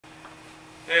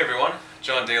Hey everyone,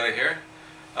 John Daly here.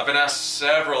 I've been asked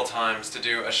several times to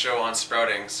do a show on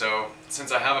sprouting, so since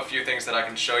I have a few things that I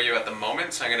can show you at the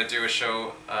moment, I'm going to do a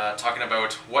show talking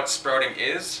about what sprouting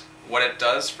is, what it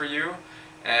does for you,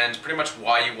 and pretty much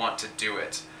why you want to do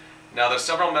it. Now there's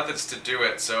several methods to do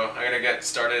it, so I'm going to get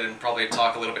started and probably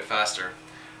talk a little bit faster.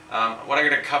 What I'm going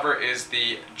to cover is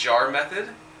the jar method,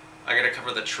 I'm going to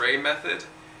cover the tray method,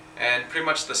 and pretty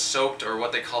much the soaked, or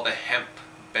what they call the hemp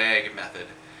bag method.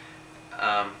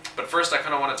 But first I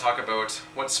kind of want to talk about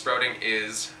what sprouting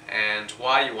is and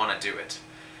why you want to do it.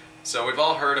 So we've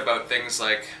all heard about things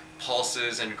like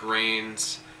pulses and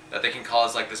grains, that they can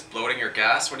cause like this bloating or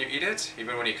gas when you eat it,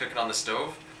 even when you cook it on the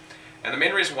stove. And the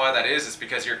main reason why that is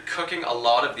because you're cooking a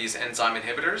lot of these enzyme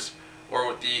inhibitors,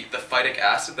 or the phytic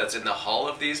acid that's in the hull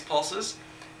of these pulses.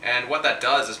 And what that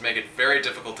does is make it very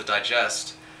difficult to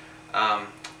digest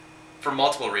for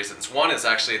multiple reasons. One is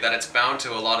actually that it's bound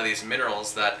to a lot of these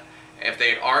minerals that, if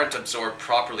they aren't absorbed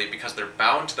properly because they're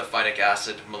bound to the phytic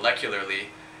acid molecularly,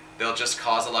 they'll just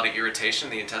cause a lot of irritation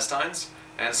in the intestines,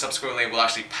 and subsequently will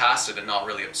actually pass it and not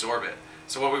really absorb it.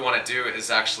 So what we want to do is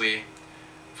actually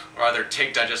either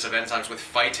take digestive enzymes with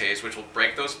phytase, which will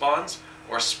break those bonds,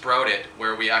 or sprout it,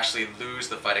 where we actually lose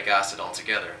the phytic acid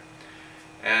altogether.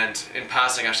 And in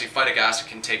passing, actually phytic acid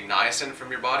can take niacin from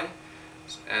your body,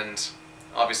 and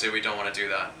obviously we don't want to do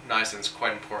that. Niacin is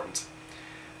quite important.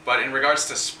 But in regards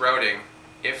to sprouting,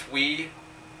 if we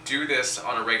do this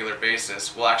on a regular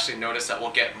basis, we'll actually notice that we'll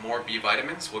get more B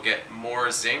vitamins, we'll get more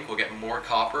zinc, we'll get more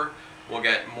copper, we'll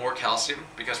get more calcium,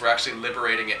 because we're actually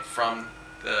liberating it from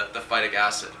the phytic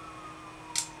acid.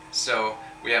 So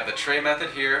we have the tray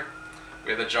method here, we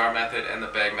have the jar method, and the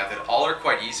bag method. All are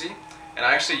quite easy, and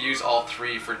I actually use all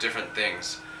three for different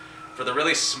things. For the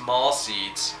really small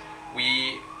seeds,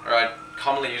 I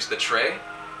commonly use the tray.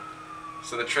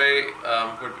 So the tray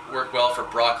would work well for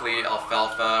broccoli,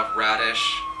 alfalfa, radish,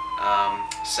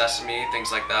 sesame,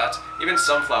 things like that. Even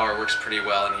sunflower works pretty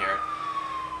well in here.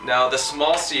 Now the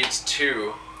small seeds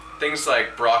too, things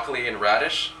like broccoli and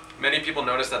radish, many people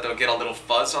notice that they'll get a little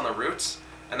fuzz on the roots,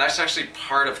 and that's actually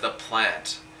part of the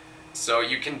plant. So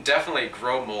you can definitely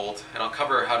grow mold, and I'll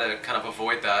cover how to kind of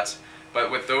avoid that.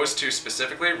 But with those two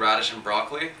specifically, radish and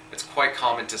broccoli, it's quite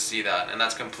common to see that, and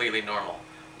that's completely normal.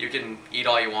 You can eat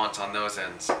all you want on those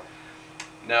ends.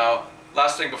 Now,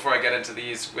 last thing before I get into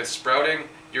these, with sprouting,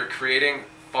 you're creating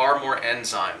far more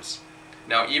enzymes.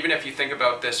 Now, even if you think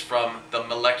about this from the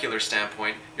molecular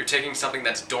standpoint, you're taking something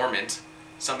that's dormant,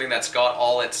 something that's got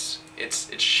all its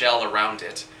shell around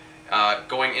it,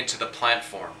 going into the plant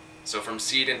form. So from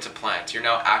seed into plant, you're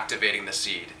now activating the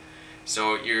seed.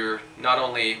 So you're not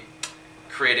only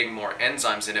creating more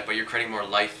enzymes in it, but you're creating more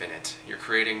life in it. You're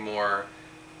creating more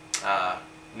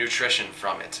nutrition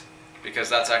from it, because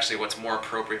that's actually what's more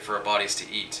appropriate for our bodies to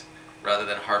eat, rather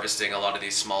than harvesting a lot of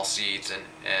these small seeds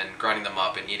and grinding them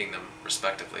up and eating them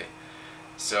respectively.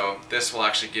 So this will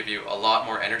actually give you a lot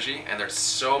more energy, and they're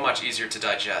so much easier to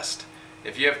digest.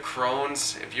 If you have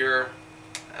Crohn's, if you're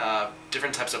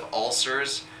different types of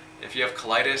ulcers, if you have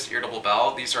colitis, irritable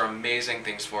bowel, these are amazing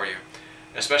things for you.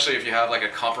 Especially if you have like a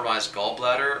compromised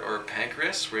gallbladder or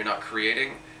pancreas, where you're not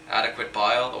creating adequate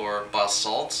bile or bile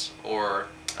salts or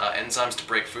enzymes to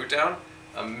break food down.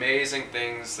 Amazing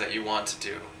things that you want to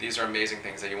do. These are amazing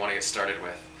things that you want to get started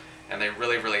with, and they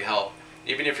really, really help.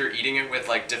 Even if you're eating it with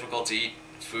like difficult to eat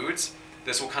foods,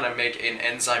 this will kind of make an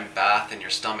enzyme bath in your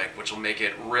stomach, which will make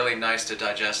it really nice to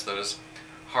digest those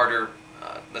harder,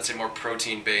 let's say more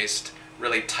protein based,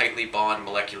 really tightly bond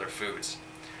molecular foods.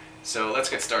 So let's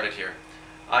get started here.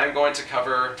 I'm going to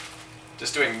cover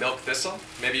just doing milk thistle.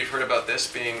 Maybe you've heard about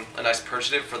this being a nice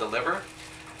purgative for the liver,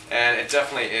 and it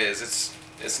definitely is.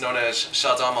 It's known as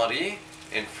chardon marie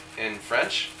in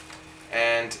French,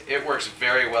 and it works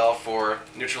very well for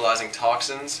neutralizing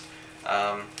toxins.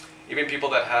 Even people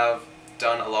that have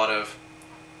done a lot of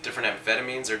different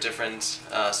amphetamines or different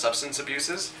substance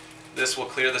abuses, this will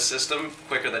clear the system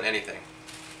quicker than anything.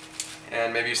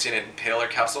 And maybe you've seen it in pill or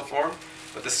capsule form,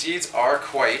 but the seeds are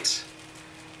quite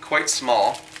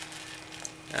small,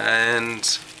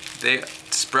 and they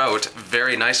sprout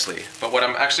very nicely. But what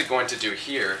I'm actually going to do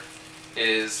here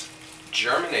is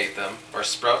germinate them or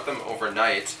sprout them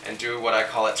overnight and do what I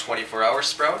call a 24-hour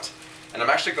sprout, and I'm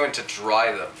actually going to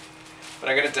dry them. But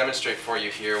I'm going to demonstrate for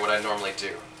you here what I normally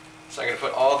do. So I'm going to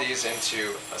put all these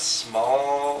into a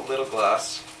small little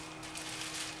glass,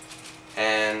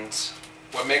 and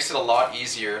what makes it a lot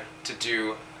easier to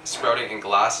do sprouting in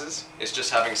glasses is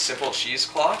just having simple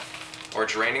cheesecloth, or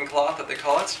draining cloth that they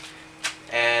call it,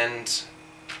 and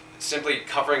simply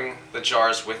covering the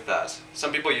jars with that.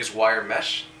 Some people use wire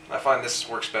mesh. I find this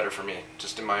works better for me,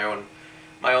 just in my own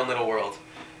little world.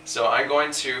 So I'm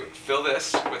going to fill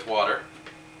this with water.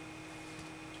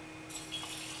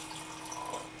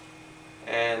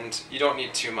 And you don't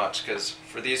need too much, because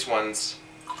for these ones,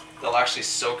 they'll actually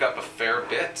soak up a fair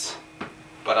bit.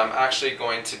 But I'm actually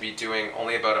going to be doing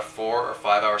only about a 4 or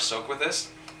 5 hour soak with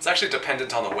this. It's actually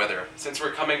dependent on the weather. Since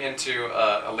we're coming into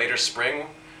a later spring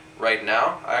right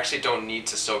now, I actually don't need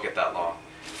to soak it that long.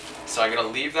 So I'm going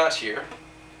to leave that here,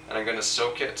 and I'm going to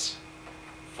soak it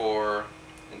for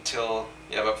until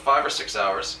about 5 or 6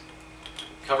 hours.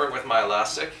 Cover it with my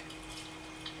elastic,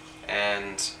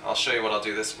 and I'll show you what I'll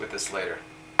do with this later.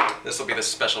 This will be the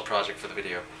special project for the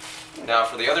video. Now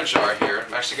for the other jar here,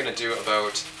 I'm actually going to do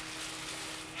about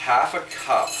half a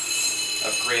cup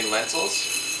of green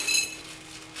lentils,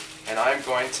 and I'm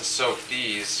going to soak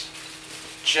these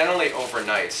generally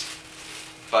overnight,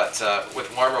 but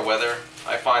with warmer weather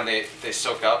I find they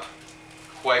soak up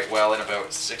quite well in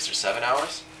about 6 or 7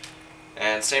 hours.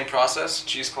 And same process,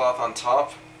 cheesecloth on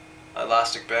top,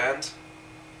 elastic band,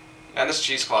 and this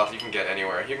cheesecloth you can get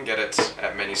anywhere. You can get it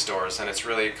at many stores, and it's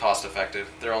really cost effective.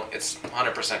 It's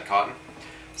 100% cotton.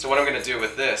 So what I'm going to do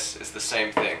with this is the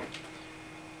same thing.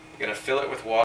 I'm going to fill it with water.